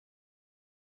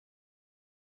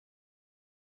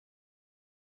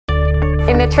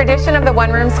In the tradition of the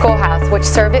one-room schoolhouse, which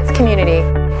served its community,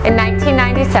 in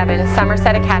 1997,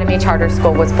 Somerset Academy Charter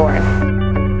School was born.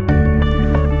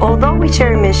 Although we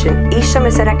share a mission, each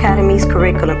Somerset Academy's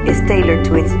curriculum is tailored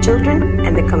to its children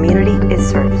and the community it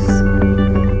serves.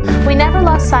 We never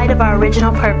lost sight of our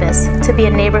original purpose, to be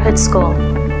a neighborhood school.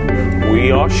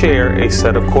 We all share a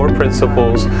set of core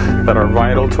principles that are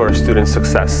vital to our students'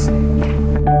 success.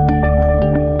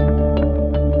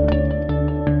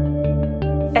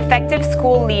 Effective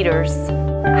school leaders,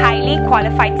 highly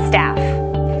qualified staff,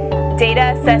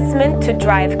 data assessment to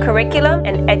drive curriculum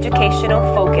and educational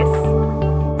focus,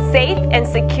 safe and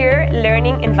secure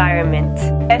learning environment,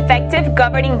 effective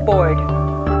governing board,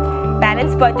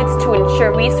 balanced budgets to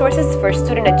ensure resources for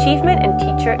student achievement and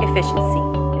teacher efficiency,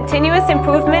 continuous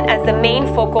improvement as the main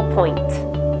focal point,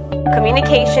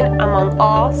 communication among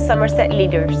all Somerset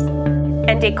leaders,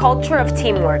 and a culture of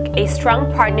teamwork, a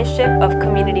strong partnership of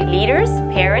community leaders,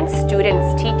 parents,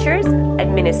 students, teachers,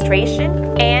 administration,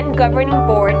 and governing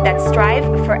board that strive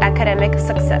for academic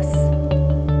success.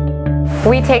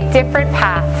 We take different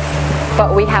paths,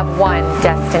 but we have one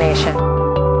destination.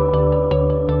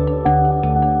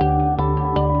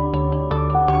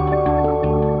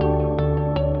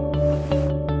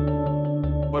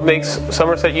 What makes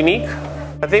Somerset unique?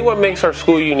 I think what makes our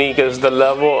school unique is the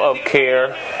level of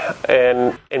care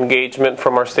and engagement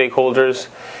from our stakeholders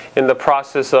in the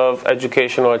process of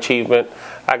educational achievement,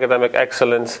 academic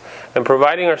excellence, and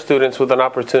providing our students with an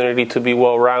opportunity to be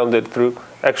well-rounded through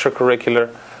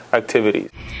extracurricular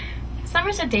activities.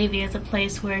 Somerset Davie is a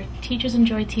place where teachers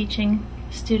enjoy teaching,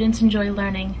 students enjoy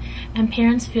learning, and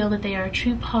parents feel that they are a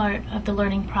true part of the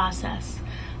learning process.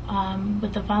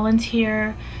 With the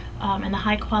volunteer and the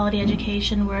high quality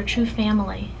education, we're a true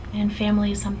family, and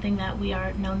family is something that we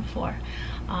are known for.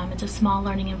 It's a small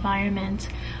learning environment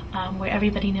where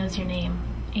everybody knows your name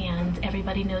and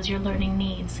everybody knows your learning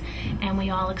needs, and we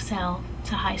all excel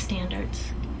to high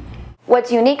standards.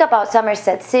 What's unique about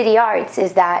Somerset City Arts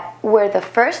is that we're the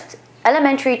first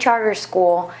elementary charter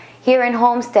school here in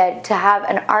Homestead to have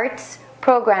an arts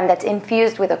program that's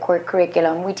infused with a core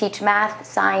curriculum. We teach math,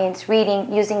 science,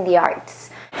 reading, using the arts.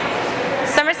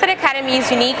 Somerset Academy is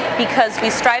unique because we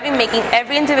strive in making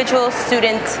every individual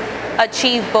student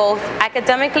achieve both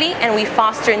academically, and we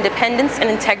foster independence and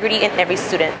integrity in every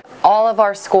student. All of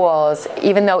our schools,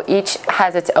 even though each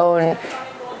has its own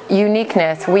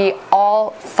uniqueness, we all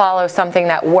follow something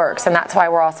that works, and that's why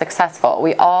we're all successful.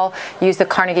 We all use the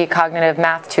Carnegie Cognitive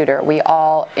Math Tutor. We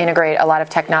all integrate a lot of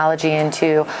technology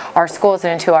into our schools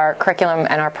and into our curriculum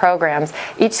and our programs.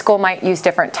 Each school might use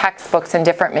different textbooks and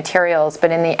different materials,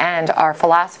 but in the end, our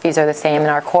philosophies are the same and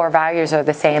our core values are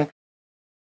the same.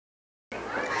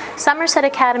 Somerset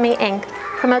Academy, Inc.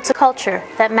 promotes a culture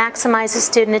that maximizes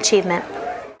student achievement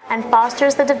and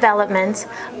fosters the development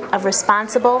of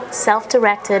responsible,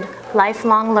 self-directed,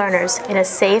 lifelong learners in a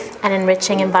safe and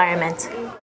enriching environment.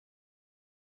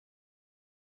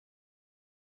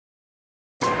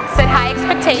 Set high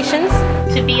expectations,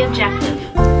 To be objective,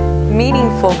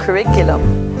 meaningful curriculum,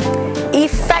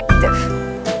 effective,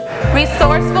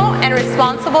 resourceful and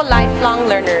responsible lifelong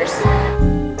learners,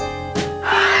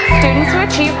 students who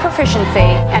achieve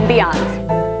proficiency and beyond.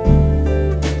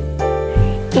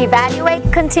 Evaluate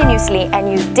continuously and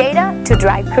use data to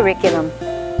drive curriculum.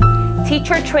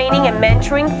 Teacher training and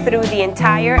mentoring through the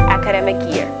entire academic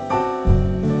year.